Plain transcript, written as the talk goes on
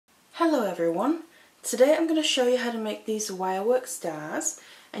Hello everyone, today I'm going to show you how to make these Wirework stars,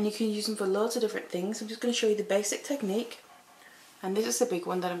 and you can use them for loads of different things. I'm just going to show you the basic technique, and this is the big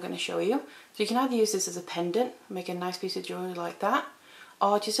one that I'm going to show you. So you can either use this as a pendant, make a nice piece of jewellery like that,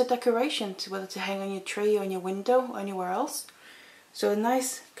 or just a decoration, whether to hang on your tree or in your window or anywhere else. So a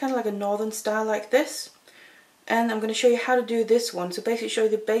nice, kind of like a northern star like this. And I'm going to show you how to do this one, so basically show you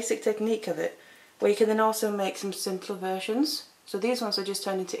the basic technique of it, where you can then also make some simpler versions. So these ones are just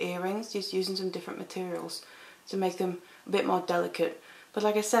turned into earrings, just using some different materials to make them a bit more delicate. But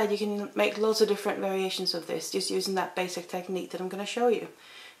like I said, you can make loads of different variations of this, just using that basic technique that I'm going to show you.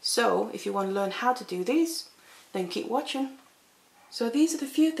 So if you want to learn how to do these, then keep watching. So these are the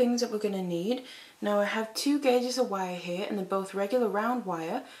few things that we're going to need. Now I have 2 gauges of wire here, and they're both regular round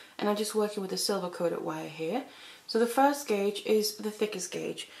wire, and I'm just working with a silver coated wire here. So the first gauge is the thickest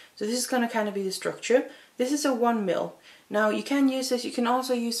gauge. So this is going to kind of be the structure. This is a 1mm. Now you can use this, you can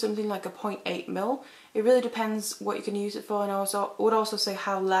also use something like a 0.8mm. It really depends what you can use it for, and I would also say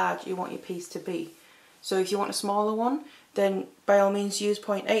how large you want your piece to be. So if you want a smaller one, then by all means use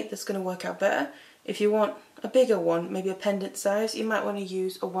 0.8, that's going to work out better. If you want a bigger one, maybe a pendant size, you might want to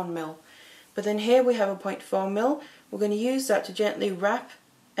use a 1mm. But then here we have a 0.4mm. We're going to use that to gently wrap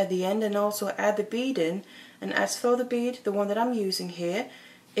at the end and also add the bead in. And as for the bead, the one that I'm using here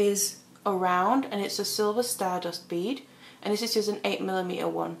is a round, and it's a silver stardust bead, and this is just an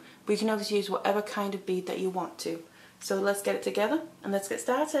 8mm one, but you can obviously use whatever kind of bead that you want to. So let's get it together and let's get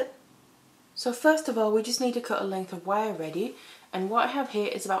started. So first of all, we just need to cut a length of wire ready, and what I have here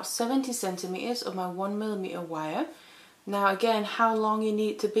is about 70 centimeters of my 1mm wire. Now again, how long you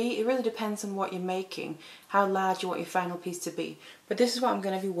need it to be, it really depends on what you're making, how large you want your final piece to be, but this is what I'm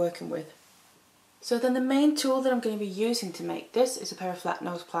going to be working with. So then the main tool that I'm going to be using to make this is a pair of flat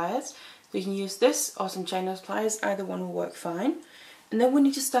nose pliers. So you can use this or some chain nose pliers, either one will work fine. And then we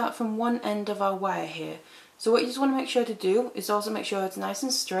need to start from one end of our wire here. So what you just want to make sure to do is also make sure it's nice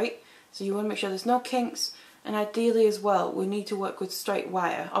and straight. So you want to make sure there's no kinks, and ideally as well we need to work with straight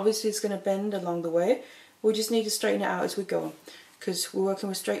wire. Obviously it's going to bend along the way, we just need to straighten it out as we go, because we're working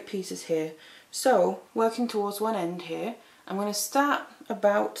with straight pieces here. So working towards one end here, I'm going to start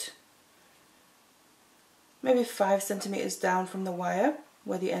about maybe 5 centimeters down from the wire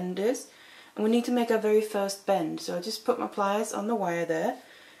where the end is, and we need to make our very first bend. So I just put my pliers on the wire there,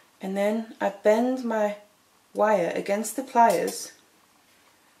 and then I bend my wire against the pliers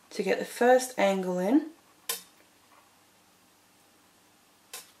to get the first angle in.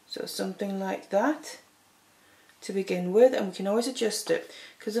 So something like that to begin with, and we can always adjust it,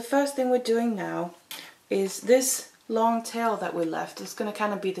 because the first thing we're doing now is this long tail that we left. It's going to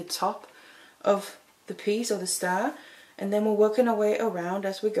kind of be the top of the piece or the star, and then we're working our way around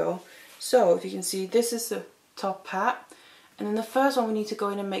as we go. So if you can see, this is the top part, and then the first one we need to go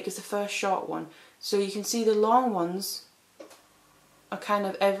in and make is the first short one. So you can see the long ones are kind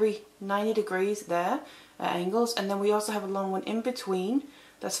of every 90 degrees there at angles, and then we also have a long one in between,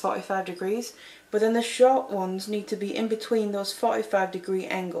 that's 45 degrees, but then the short ones need to be in between those 45 degree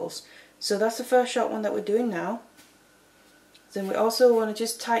angles. So that's the first short one that we're doing now. Then we also want to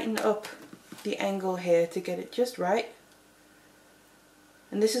just tighten up the angle here to get it just right.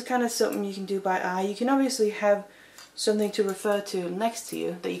 And this is kind of something you can do by eye. You can obviously have something to refer to next to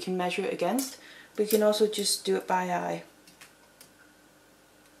you that you can measure it against, but you can also just do it by eye.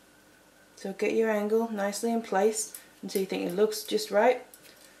 So get your angle nicely in place until you think it looks just right.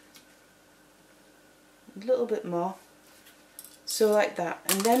 A little bit more. So like that.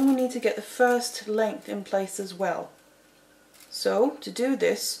 And then we need to get the first length in place as well. So to do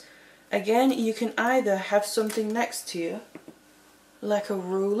this, again, you can either have something next to you, like a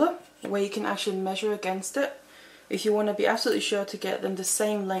ruler, where you can actually measure against it, if you want to be absolutely sure to get them the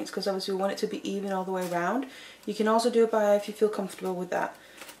same length, because obviously we want it to be even all the way around. You can also do it by eye if you feel comfortable with that.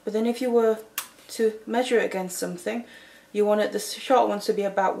 But then if you were to measure it against something, you want it, the short ones to be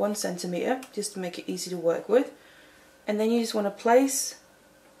about 1 centimeter, just to make it easy to work with. And then you just want to place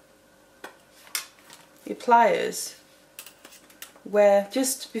your pliers where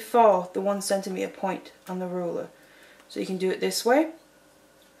just before the 1 centimeter point on the ruler. So you can do it this way,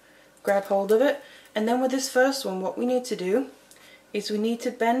 grab hold of it, and then with this first one what we need to do is we need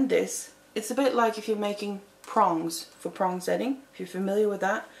to bend this. It's a bit like if you're making prongs for prong setting, if you're familiar with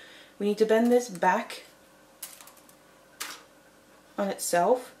that. We need to bend this back on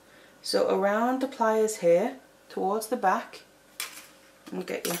itself, so around the pliers here towards the back, and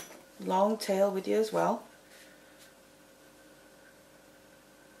get your long tail with you as well.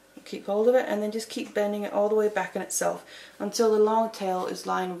 Keep hold of it, and then just keep bending it all the way back on itself until the long tail is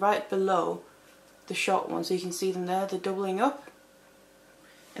lying right below the short one. So you can see them there, they're doubling up.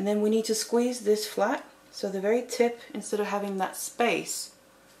 And then we need to squeeze this flat, so the very tip, instead of having that space.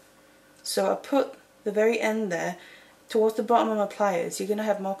 So I put the very end there towards the bottom of my pliers. You're going to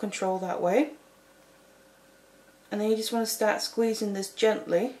have more control that way. And then you just want to start squeezing this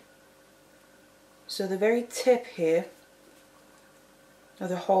gently. So the very tip here, or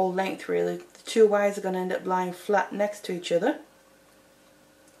the whole length really, the two wires are going to end up lying flat next to each other.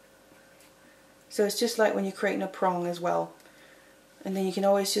 So it's just like when you're creating a prong as well. And then you can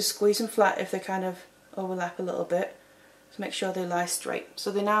always just squeeze them flat if they kind of overlap a little bit to make sure they lie straight.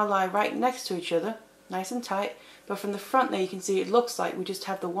 So they now lie right next to each other, nice and tight, but from the front there you can see it looks like we just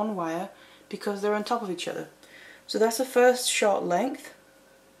have the one wire because they're on top of each other. So that's the first short length.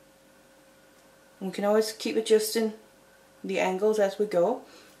 And we can always keep adjusting the angles as we go.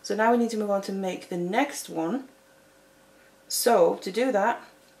 So now we need to move on to make the next one. So to do that,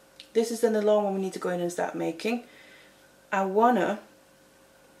 this is then the long one we need to go in and start making. I wanna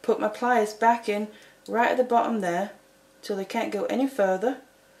put my pliers back in right at the bottom there till they can't go any further.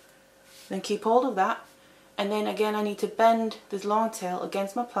 Then keep hold of that, and then again I need to bend this long tail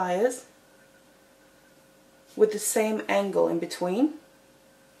against my pliers with the same angle in between.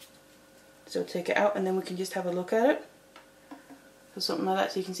 So take it out and then we can just have a look at it. So something like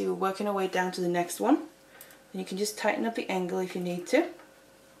that, so you can see we're working our way down to the next one. And you can just tighten up the angle if you need to.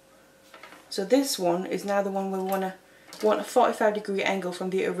 So this one is now the one we want a 45-degree angle from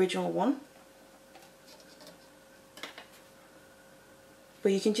the original one.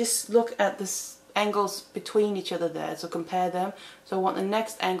 But you can just look at the angles between each other there, so compare them. So I want the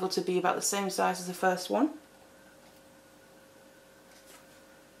next angle to be about the same size as the first one.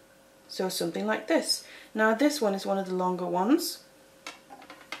 So something like this. Now this one is one of the longer ones.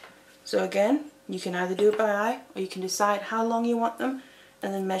 So again, you can either do it by eye or you can decide how long you want them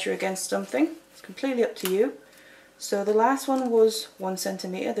and then measure against something. It's completely up to you. So the last one was 1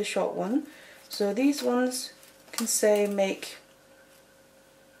 centimeter, the short one. So these ones can say make,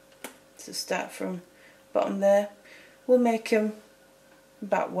 to start from bottom there, we'll make them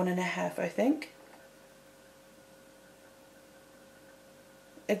about 1.5, I think.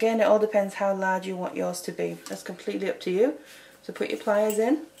 Again, it all depends how large you want yours to be. That's completely up to you. So put your pliers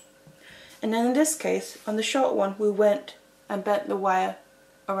in. And then in this case, on the short one, we went and bent the wire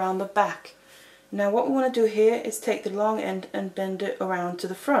around the back. Now what we want to do here is take the long end and bend it around to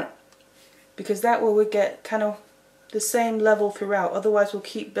the front, because that way we get kind of the same level throughout. Otherwise we'll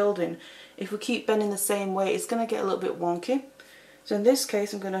keep building. If we keep bending the same way, it's going to get a little bit wonky. So in this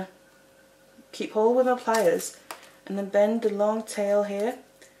case I'm going to keep hold with my pliers and then bend the long tail here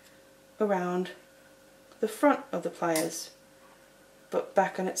around the front of the pliers, but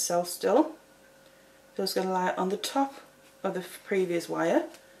back on itself still. So it's going to lie on the top of the previous wire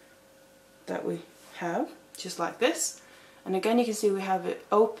that we have, just like this. And again you can see we have it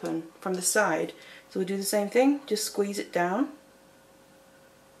open from the side, so we'll do the same thing, just squeeze it down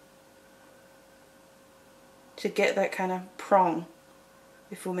to get that kind of prong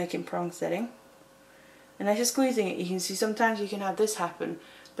if we're making prong setting. And as you're squeezing it, you can see sometimes you can have this happen,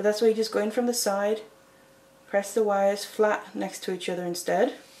 but that's where you just go in from the side, press the wires flat next to each other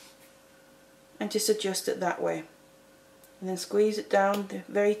instead, and just adjust it that way. And then squeeze it down the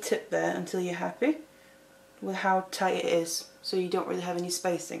very tip there until you're happy with how tight it is, so you don't really have any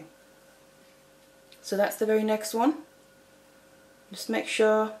spacing. So that's the very next one. Just make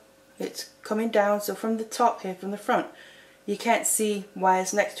sure it's coming down, so from the top here, from the front, you can't see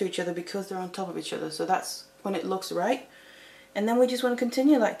wires next to each other because they're on top of each other, so that's when it looks right. And then we just want to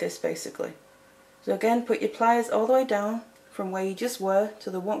continue like this basically. So again, put your pliers all the way down from where you just were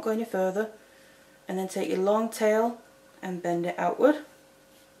till they won't go any further, and then take your long tail and bend it outward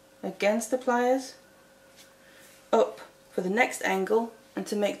against the pliers, up for the next angle and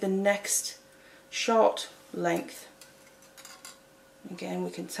to make the next short length. Again,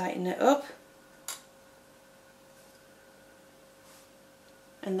 we can tighten it up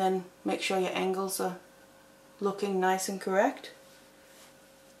and then make sure your angles are looking nice and correct,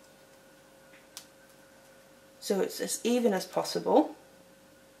 so it's as even as possible.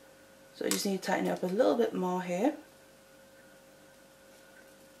 So I just need to tighten it up a little bit more here.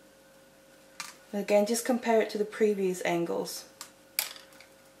 And again, just compare it to the previous angles.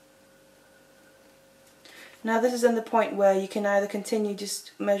 Now this is in the point where you can either continue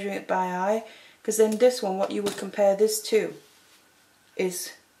just measuring it by eye, because then this one, what you would compare this to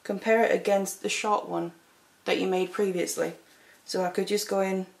is compare it against the short one that you made previously. So I could just go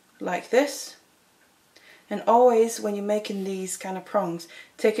in like this, and always when you're making these kind of prongs,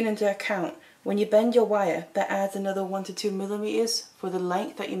 taking into account when you bend your wire, that adds another 1 to 2 millimeters for the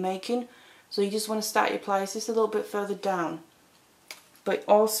length that you're making. So you just want to start your pliers just a little bit further down But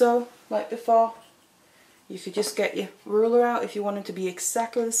also, like before, you could just get your ruler out if you want them to be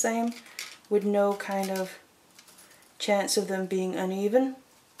exactly the same with no kind of chance of them being uneven,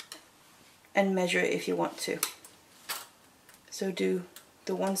 and measure it if you want to. So do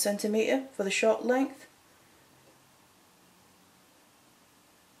the 1 centimeter for the short length,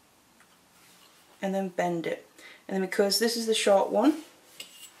 and then bend it. And then because this is the short one,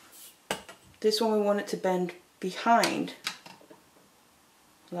 this one we want it to bend behind,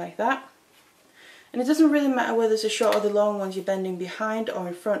 like that. And it doesn't really matter whether it's the short or the long ones you're bending behind or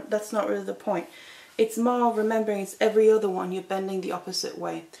in front, that's not really the point. It's more remembering it's every other one you're bending the opposite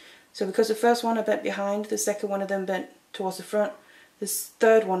way. So because the first one I bent behind, the second one I then bent towards the front, this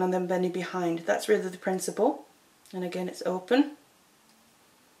third one I'm then bending behind. That's really the principle. And again, it's open.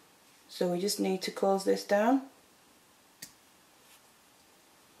 So we just need to close this down.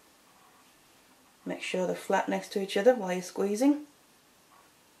 Make sure they're flat next to each other while you're squeezing.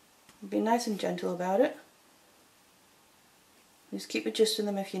 Be nice and gentle about it. Just keep adjusting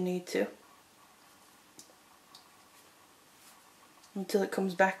them if you need to, until it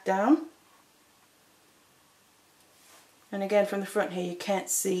comes back down. And again, from the front here you can't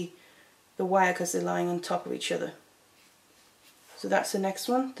see the wire because they're lying on top of each other. So that's the next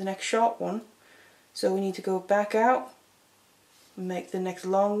one, the next short one. So we need to go back out and make the next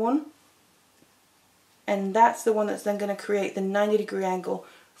long one. And that's the one that's then going to create the 90-degree angle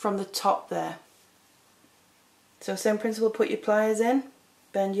from the top there. So same principle, put your pliers in,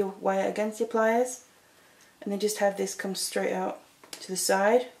 bend your wire against your pliers, and then just have this come straight out to the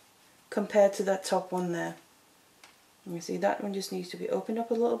side compared to that top one there. And you see that one just needs to be opened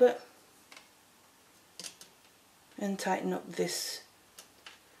up a little bit, and tighten up this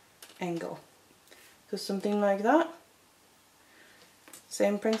angle. So something like that.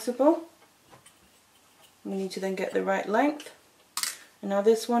 Same principle. We need to then get the right length. And now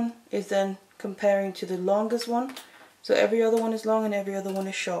this one is then comparing to the longest one. So every other one is long and every other one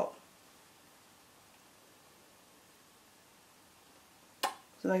is short.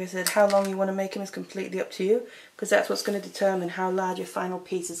 So like I said, how long you want to make them is completely up to you, because that's what's going to determine how large your final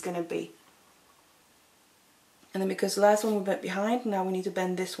piece is going to be. And then because the last one we bent behind, now we need to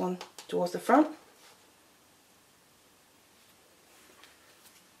bend this one towards the front.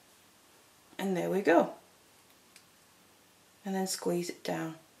 And there we go. And then squeeze it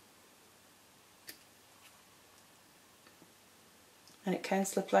down. And it can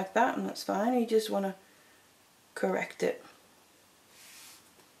slip like that, and that's fine. You just want to correct it.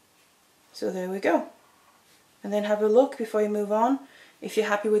 So there we go. And then have a look before you move on. If you're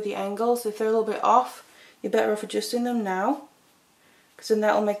happy with the angles, if they're a little bit off, you're better off adjusting them now, because then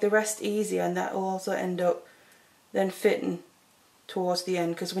that will make the rest easier, and that will also end up then fitting towards the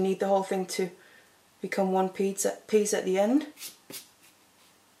end, because we need the whole thing to become one piece at the end.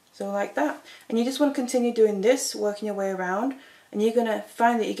 So like that. And you just want to continue doing this, working your way around, and you're going to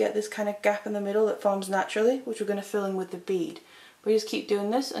find that you get this kind of gap in the middle that forms naturally, which we're going to fill in with the bead. But you just keep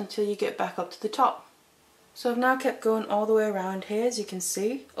doing this until you get back up to the top. So I've now kept going all the way around here, as you can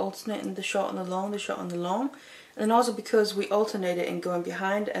see, alternating the short and the long, the short and the long. And then also because we alternate it in going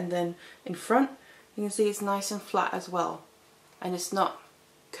behind and then in front, you can see it's nice and flat as well. And it's not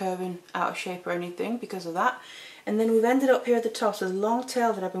curving out of shape or anything because of that. And then we've ended up here at the top, so the long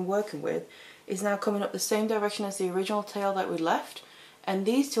tail that I've been working with is now coming up the same direction as the original tail that we left. And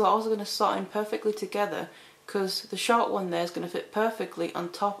these two are also going to slot in perfectly together, because the short one there is going to fit perfectly on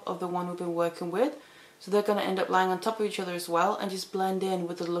top of the one we've been working with. So they're going to end up lying on top of each other as well and just blend in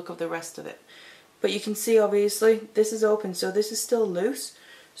with the look of the rest of it. But you can see obviously this is open, so this is still loose.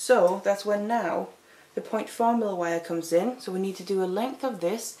 So that's when now the 0.4mm wire comes in. So we need to do a length of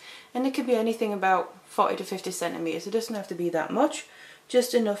this, and it could be anything about 40 to 50 centimeters. It doesn't have to be that much,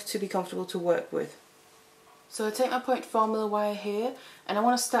 just enough to be comfortable to work with. So I take my 0.4mm wire here, and I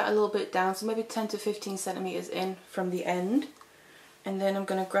want to start a little bit down, so maybe 10 to 15 centimeters in from the end. And then I'm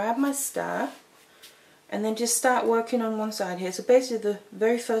going to grab my star and then just start working on one side here. So basically the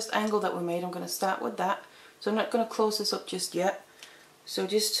very first angle that we made, I'm going to start with that. So I'm not going to close this up just yet. So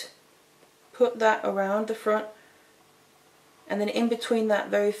just put that around the front, and then in between that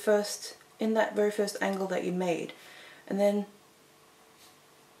very first, angle that you made, and then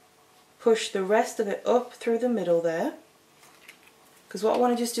push the rest of it up through the middle there. Because what I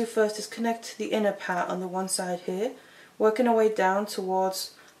want to just do first is connect the inner part on the one side here, working our way down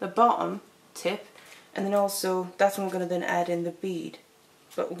towards the bottom tip, and then also that's when we're going to then add in the bead.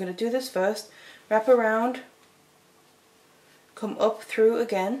 But we're going to do this first, wrap around, come up through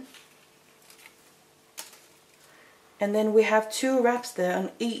again, and then we have two wraps there on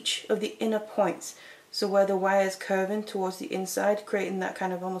each of the inner points. so where the wire is curving towards the inside, creating that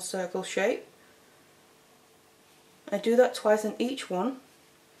kind of almost circle shape. I do that twice in each one,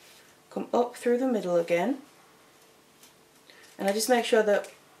 come up through the middle again, and I just make sure that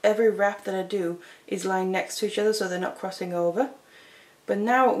every wrap that I do is lying next to each other so they're not crossing over. But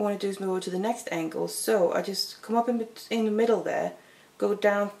now what we want to do is move over to the next angle, so I just come up in the middle there, go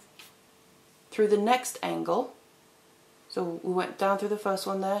down through the next angle. So we went down through the first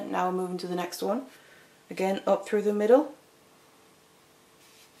one there, now we're moving to the next one. Again, up through the middle.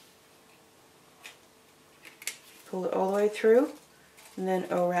 Pull it all the way through, and then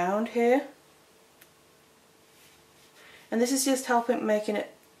around here. And this is just helping making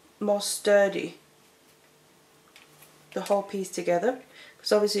it more sturdy, the whole piece together.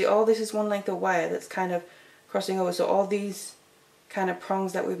 Because obviously all this is one length of wire that's kind of crossing over, so all these kind of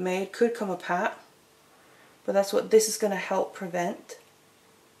prongs that we've made could come apart. But that's what this is going to help prevent.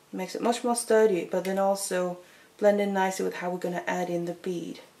 It makes it much more sturdy, but then also blend in nicely with how we're going to add in the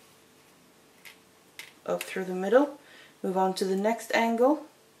bead. Up through the middle, move on to the next angle.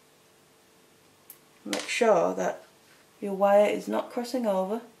 Make sure that your wire is not crossing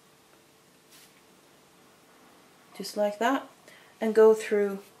over. Just like that. And go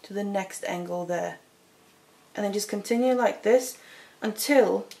through to the next angle there. And then just continue like this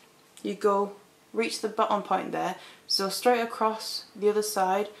until you reach the bottom point there, so straight across the other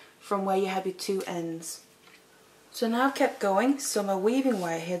side from where you have your two ends. So now I've kept going, so my weaving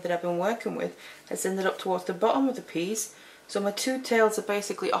wire here that I've been working with has ended up towards the bottom of the piece, so my two tails are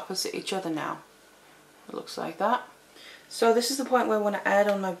basically opposite each other now. It looks like that. So this is the point where I want to add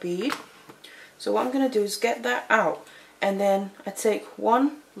on my bead. So what I'm going to do is get that out, and then I take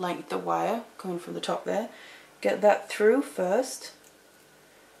one length of wire coming from the top there, get that through first,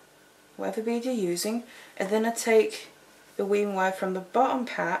 whatever bead you're using, and then I take the weaving wire from the bottom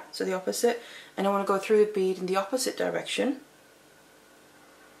part, so the opposite, and I want to go through the bead in the opposite direction,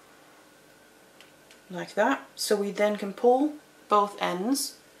 like that. So we then can pull both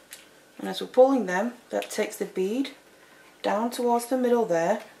ends, and as we're pulling them, that takes the bead down towards the middle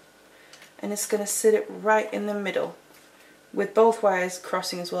there, and it's going to sit it right in the middle, with both wires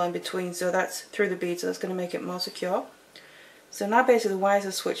crossing as well in between, so that's through the bead, so that's going to make it more secure. So now basically the wires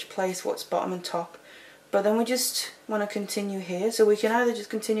have switched place, what's bottom and top, but then we just want to continue here, so we can either just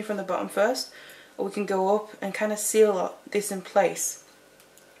continue from the bottom first, or we can go up and kind of seal this in place.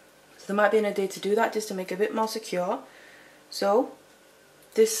 So there might be an idea to do that just to make it a bit more secure. So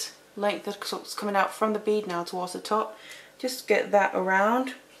this length that's coming out from the bead now towards the top, just get that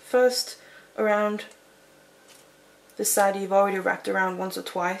around, first around the side you've already wrapped around once or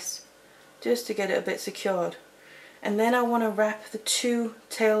twice, just to get it a bit secured. And then I want to wrap the two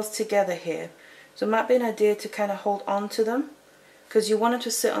tails together here. So it might be an idea to kind of hold on to them, because you want them to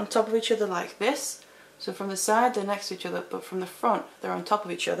sit on top of each other like this. So from the side they're next to each other, but from the front they're on top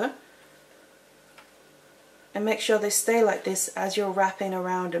of each other. And make sure they stay like this as you're wrapping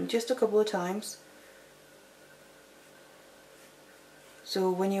around them, just a couple of times.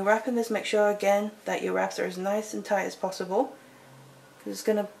 So when you're wrapping this, make sure again that your wraps are as nice and tight as possible, because it's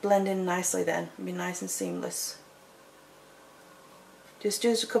going to blend in nicely then and be nice and seamless. Just do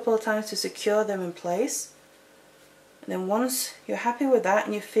this a couple of times to secure them in place, and then once you're happy with that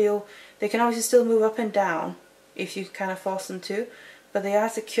and you feel they can obviously still move up and down if you kind of force them to, but they are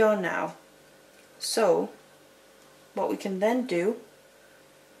secure now. So what we can then do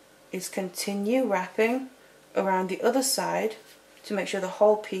is continue wrapping around the other side to make sure the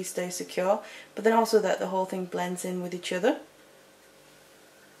whole piece stays secure, but then also that the whole thing blends in with each other.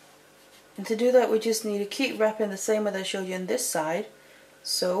 And to do that we just need to keep wrapping the same way that I showed you on this side.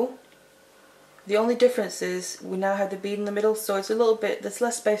 So the only difference is we now have the bead in the middle, so it's a little bit, there's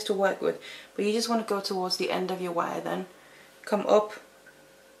less space to work with, but you just want to go towards the end of your wire then. Come up,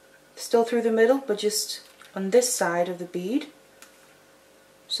 still through the middle, but just on this side of the bead,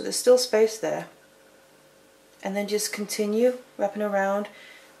 so there's still space there. And then just continue wrapping around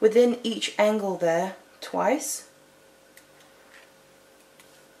within each angle there twice,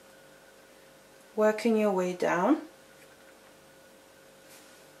 working your way down.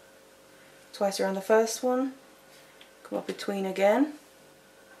 Twice around the first one, come up between again,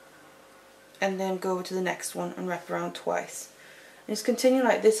 and then go over to the next one and wrap around twice. And just continue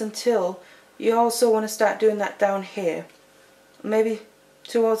like this until you also want to start doing that down here, maybe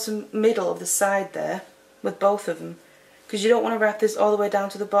towards the middle of the side there with both of them, because you don't want to wrap this all the way down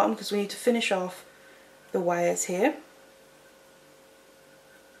to the bottom, because we need to finish off the wires here.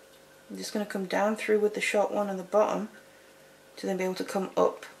 I'm just going to come down through with the short one on the bottom to then be able to come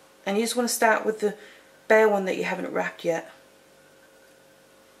up. And you just want to start with the bare one that you haven't wrapped yet.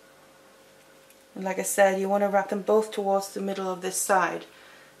 And like I said, you want to wrap them both towards the middle of this side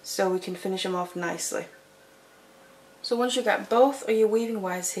so we can finish them off nicely. So once you've got both of your weaving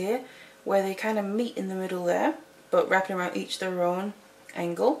wires here, where they kind of meet in the middle there, but wrapping around each their own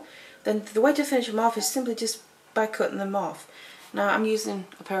angle, then the way to finish them off is simply just by cutting them off. Now I'm using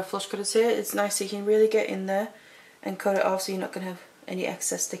a pair of flush cutters here. It's nice so you can really get in there and cut it off so you're not going to have any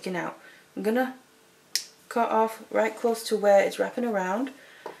excess sticking out. I'm going to cut off right close to where it's wrapping around,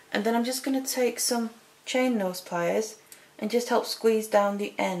 and then I'm just going to take some chain nose pliers and just help squeeze down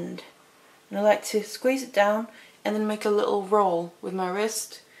the end. And I like to squeeze it down and then make a little roll with my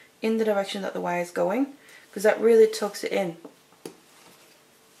wrist in the direction that the wire is going, because that really tucks it in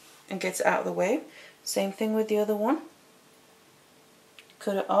and gets it out of the way. Same thing with the other one.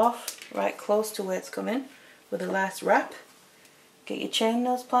 Cut it off right close to where it's coming with the last wrap. Get your chain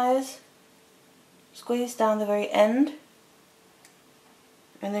nose pliers, squeeze down the very end,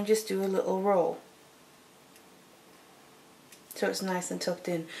 and then just do a little roll so it's nice and tucked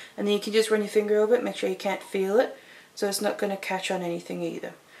in. And then you can just run your finger over it, make sure you can't feel it, so it's not going to catch on anything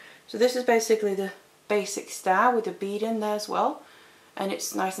either. So this is basically the basic star with the bead in there as well, and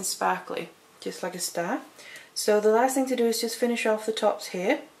it's nice and sparkly, just like a star. So the last thing to do is just finish off the tops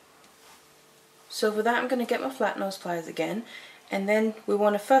here. So for that I'm going to get my flat nose pliers again, and then we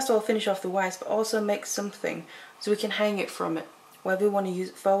want to first of all finish off the wires, but also make something so we can hang it from it, whether we want to use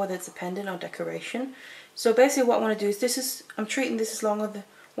it for, whether it's a pendant or decoration. So basically what I want to do is, I'm treating this as one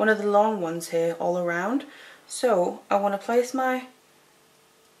of the long ones here all around. So I want to place my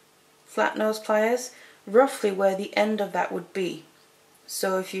flat nose pliers roughly where the end of that would be.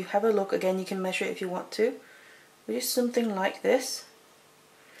 So if you have a look, again you can measure it if you want to, but just something like this.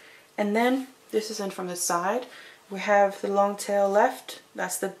 And then this is in from the side. We have the long tail left,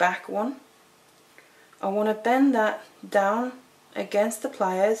 that's the back one. I want to bend that down against the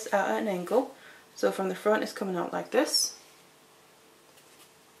pliers at an angle. So from the front it's coming out like this.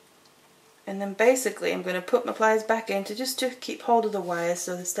 And then basically I'm going to put my pliers back in just to keep hold of the wires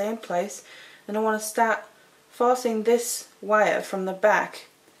so they stay in place. Then I want to start forcing this wire from the back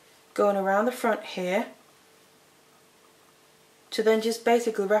going around the front here to then just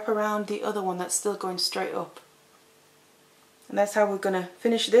basically wrap around the other one that's still going straight up. And that's how we're going to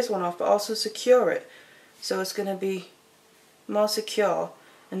finish this one off, but also secure it so it's going to be more secure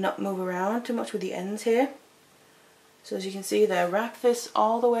and not move around too much with the ends here. So as you can see there, wrap this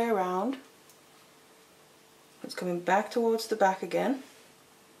all the way around. It's coming back towards the back again.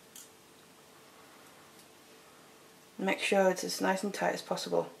 Make sure it's as nice and tight as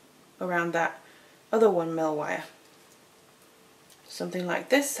possible around that other 1mm wire. Something like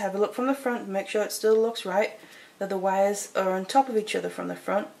this. Have a look from the front, make sure it still looks right, that the wires are on top of each other from the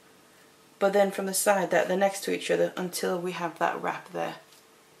front, but then from the side that they're next to each other until we have that wrap there.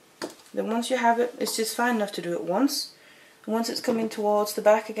 Then once you have it, it's just fine enough to do it once. And once it's coming towards the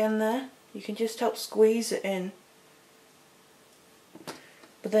back again there, you can just help squeeze it in.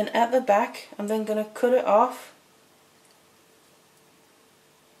 But then at the back, I'm then going to cut it off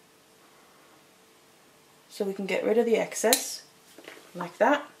so we can get rid of the excess, like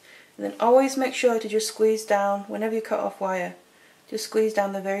that. And then always make sure to just squeeze down, whenever you cut off wire, just squeeze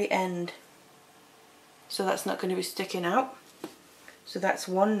down the very end so that's not going to be sticking out. So that's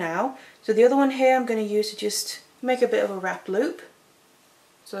one now. So the other one here I'm going to use to just make a bit of a wrap loop.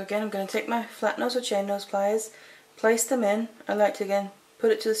 So again I'm going to take my flat nose or chain nose pliers, place them in. I like to again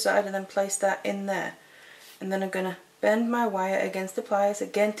put it to the side and then place that in there. And then I'm going to bend my wire against the pliers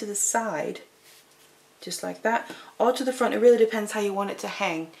again to the side, just like that, or to the front. It really depends how you want it to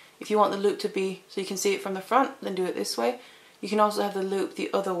hang. If you want the loop to be so you can see it from the front, then do it this way. You can also have the loop the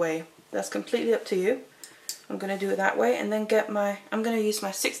other way. That's completely up to you. I'm going to do it that way, and then I'm going to use my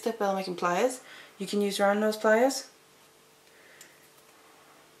 6-step bell making pliers. You can use round nose pliers.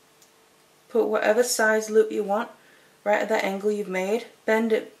 Put whatever size loop you want right at that angle you've made.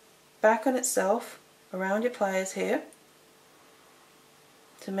 Bend it back on itself around your pliers here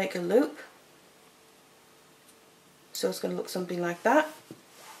to make a loop. So it's going to look something like that.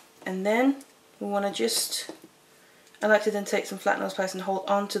 And then we want to just, I like to then take some flat nose pliers and hold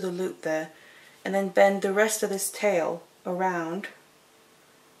on to the loop there, and then bend the rest of this tail around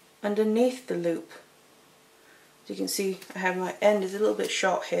underneath the loop. As you can see, I have my end is a little bit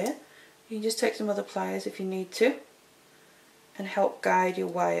short here. You can just take some other pliers if you need to and help guide your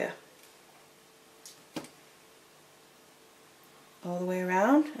wire all the way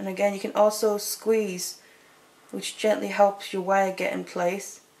around. And again, you can also squeeze, which gently helps your wire get in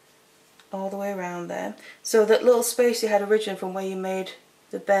place all the way around there. So that little space you had originally from where you made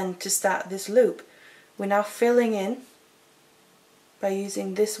the bend to start this loop, we're now filling in by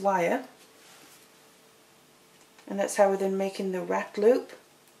using this wire and that's how we're then making the wrap loop.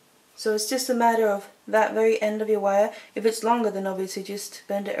 So it's just a matter of that very end of your wire. If it's longer, then obviously just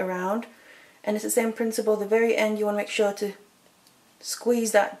bend it around. And it's the same principle, the very end you want to make sure to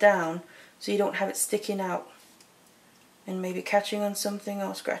squeeze that down so you don't have it sticking out and maybe catching on something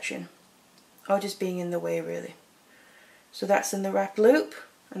or scratching or just being in the way really. So that's in the wrap loop,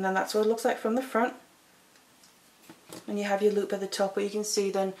 and then that's what it looks like from the front. And you have your loop at the top, but you can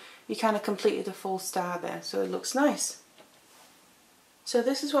see then you kind of completed a full star there, so it looks nice. So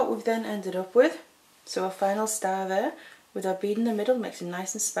this is what we've then ended up with. So a final star there with our bead in the middle, makes it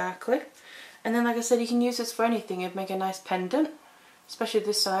nice and sparkly. And then like I said, you can use this for anything. It'd make a nice pendant, especially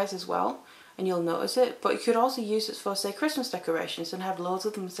this size as well, and you'll notice it. But you could also use it for, say, Christmas decorations and have loads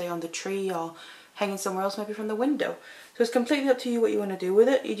of them, say, on the tree or hanging somewhere else, maybe from the window. So it's completely up to you what you want to do with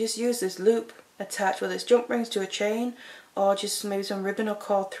it. You just use this loop, attach whether it's jump rings to a chain or just maybe some ribbon or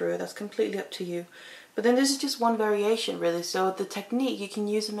cord through it. That's completely up to you. But then this is just one variation really, so the technique you can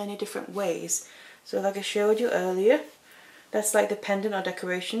use in many different ways. So like I showed you earlier, that's like the pendant or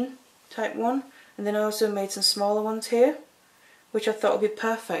decoration type one, and then I also made some smaller ones here which I thought would be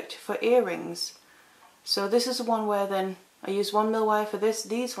perfect for earrings. So this is the one where then I used 1mm wire for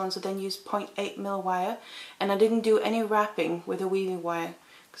these ones, I then used 0.8mm wire, and I didn't do any wrapping with a weaving wire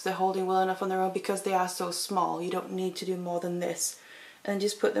because they're holding well enough on their own because they are so small. You don't need to do more than this. And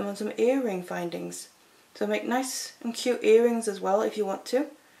just put them on some earring findings. So make nice and cute earrings as well if you want to, and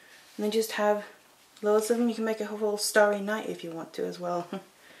then just have loads of them. You can make a whole starry night if you want to as well.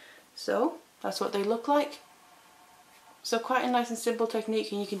 So that's what they look like. So quite a nice and simple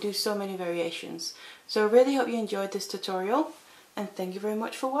technique, and you can do so many variations. So I really hope you enjoyed this tutorial, and thank you very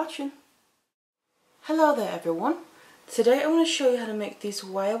much for watching. Hello there everyone. Today I want to show you how to make these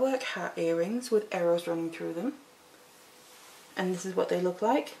wirework hat earrings with arrows running through them. And this is what they look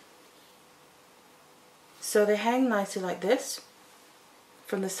like. So they hang nicely like this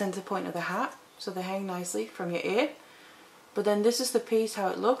from the center point of the hat. So they hang nicely from your ear. But then this is the piece how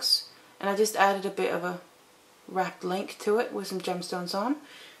it looks, and I just added a bit of a wrapped link to it with some gemstones on,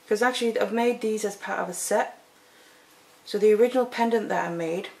 because actually I've made these as part of a set. So the original pendant that I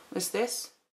made was this,